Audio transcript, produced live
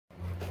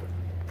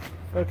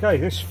Okay,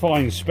 this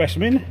fine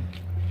specimen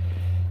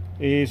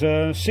is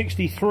a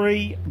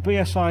 63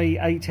 BSA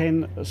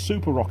A10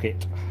 Super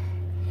Rocket.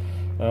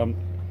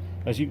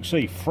 As you can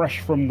see,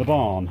 fresh from the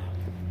barn.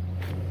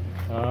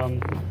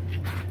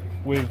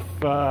 We've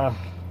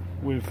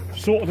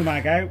sorted the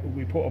mag out.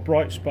 We put a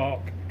bright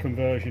spark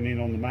conversion in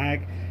on the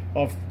mag.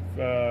 I've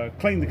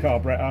cleaned the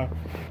carburetor,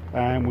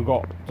 and we've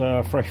got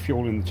fresh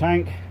fuel in the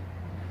tank.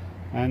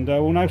 And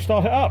we'll now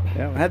start it up.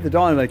 Yeah, we had the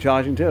dynamo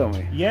charging too, haven't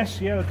we? Yes,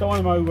 yeah, the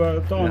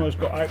dyno's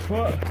got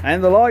output.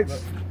 And the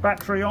lights. The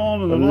battery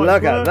on and the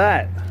lights Look work. at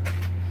that.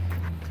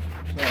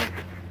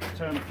 So,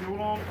 turn the fuel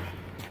on.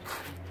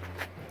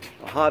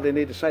 I hardly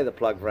need to say the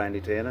plug for Andy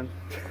Tiernan.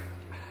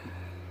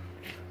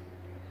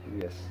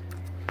 Yes.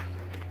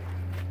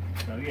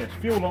 So yes,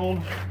 fuel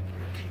on.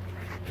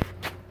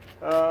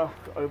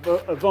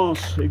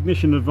 Advanced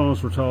ignition,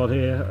 advanced retard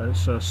here.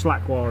 It's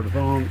slack wired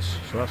advance,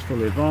 so that's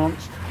fully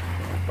advanced.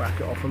 I'll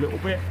back it off a little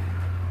bit.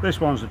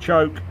 This one's the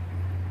choke.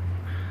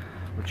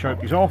 The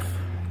choke is off.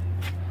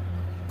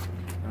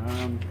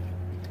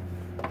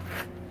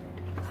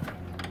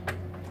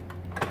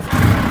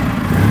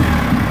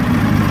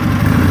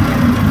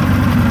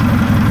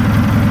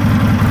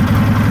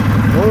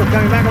 All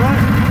coming back all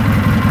right?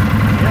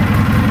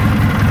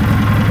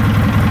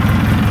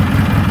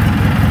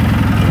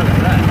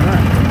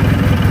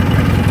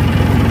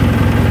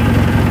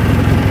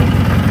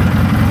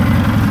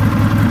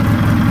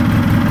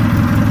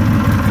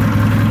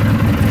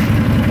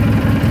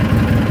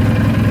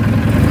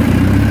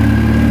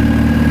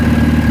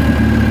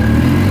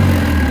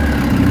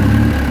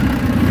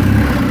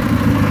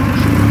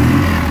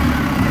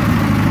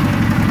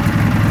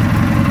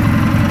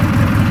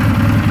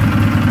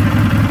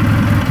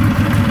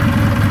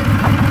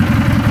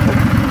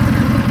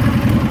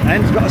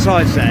 And it's got a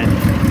side stand.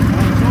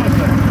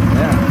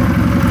 Yeah.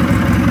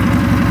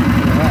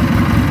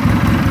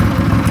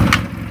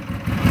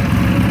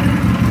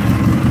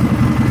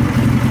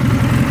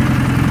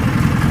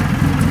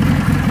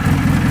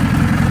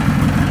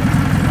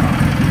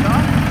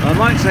 I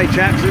might say,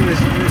 chaps, this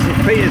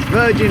is Peter's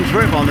virgin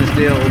trip on this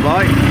deal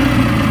bike.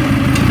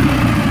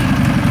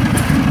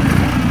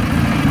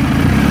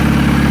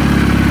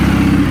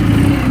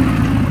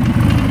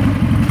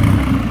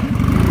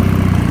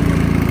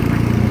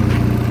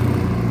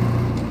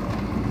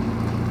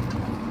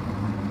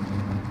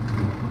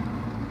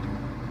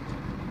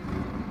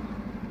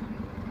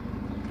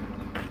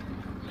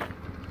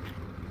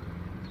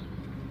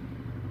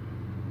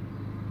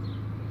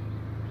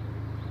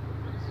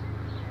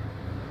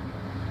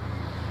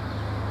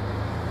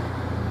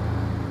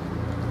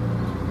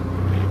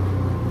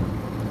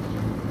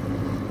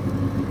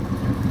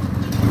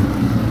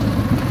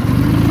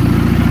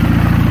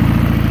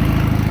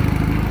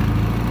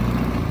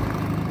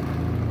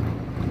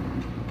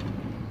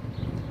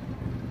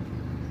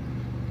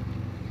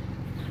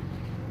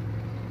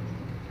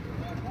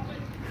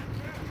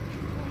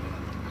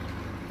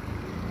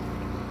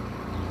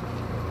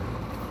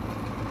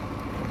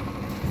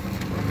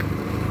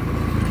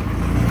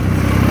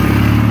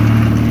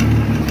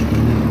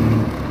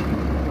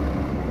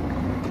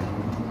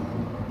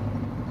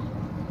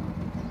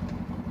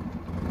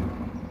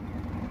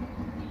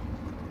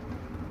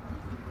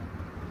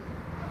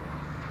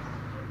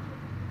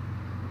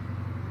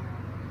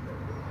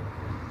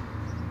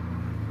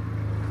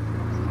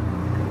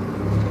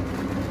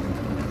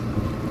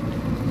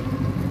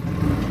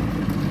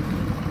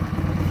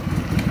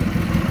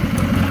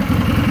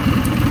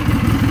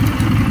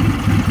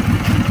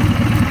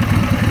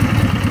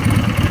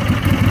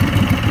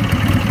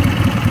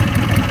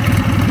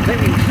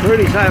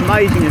 Really so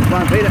amazing in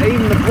front, Peter.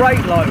 Even the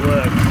brake light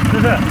works.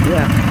 Does it?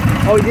 Yeah.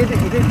 Oh, you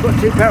did put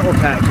 2 petrol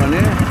taps on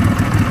here?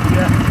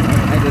 Yeah.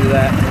 I did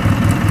that.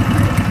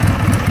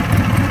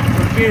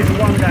 The gears are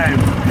 1 down.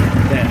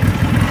 Yeah.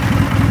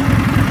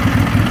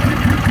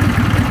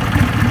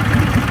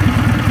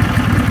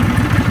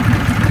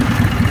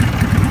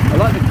 I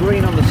like the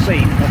green on the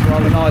seat. That's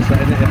rather nice,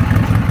 that, isn't it?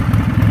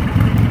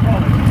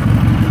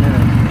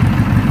 Yeah.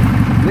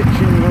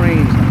 Lichen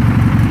green.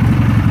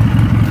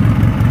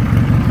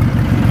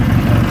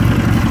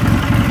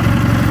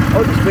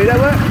 Oh, does speedo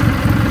work?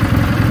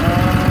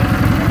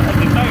 I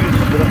didn't notice.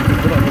 Put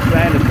it on the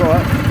stand and try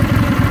it.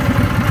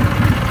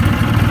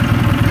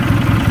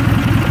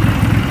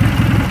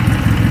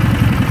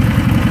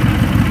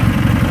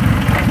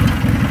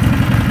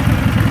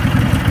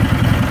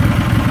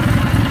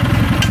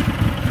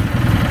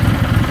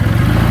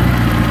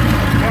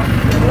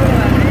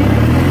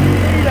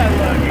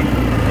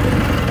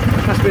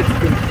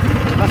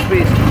 Must be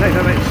take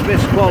a bit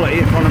Smith's quality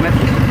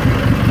econometric.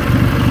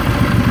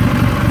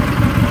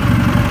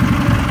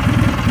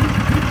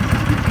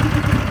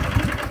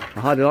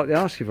 I'd like to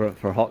ask you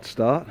for a hot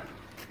start.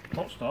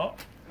 Hot start.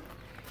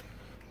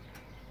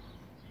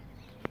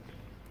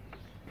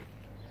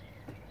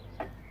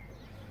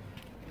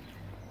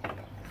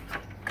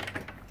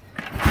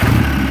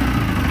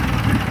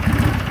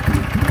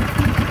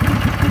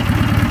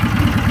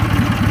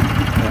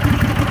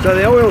 So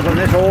the oils on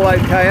this are all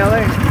okay, are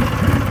they?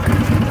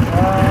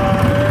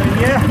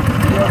 Yeah,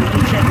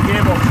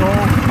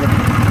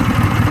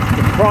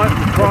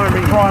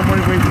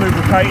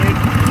 lubricated.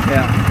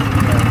 Yeah.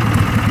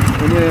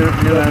 The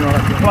new owner.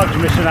 The plug's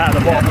missing out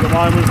of the bottom at the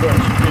moment, but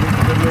it's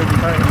been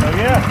lubricated. So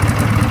yeah.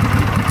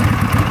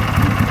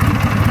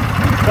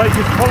 So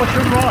just polish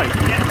them right.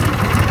 Yeah.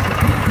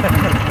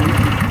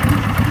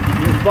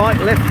 This bike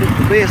left the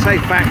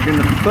BSA factory on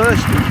the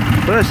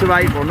 1st of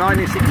April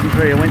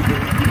 1963. I went to the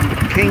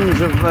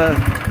Kings of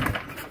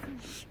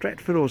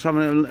Stretford or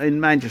something in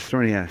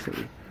Manchester anyhow.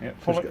 Yeah,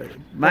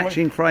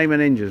 matching frame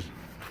and hinges.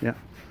 Yeah.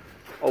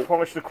 Oh,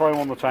 polish the chrome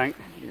on the tank.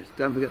 Yes,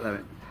 don't forget that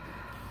bit.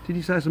 Did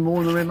you say some more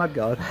on the rear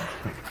mudguard?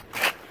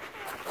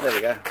 There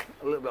we go.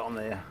 A little bit on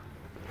there.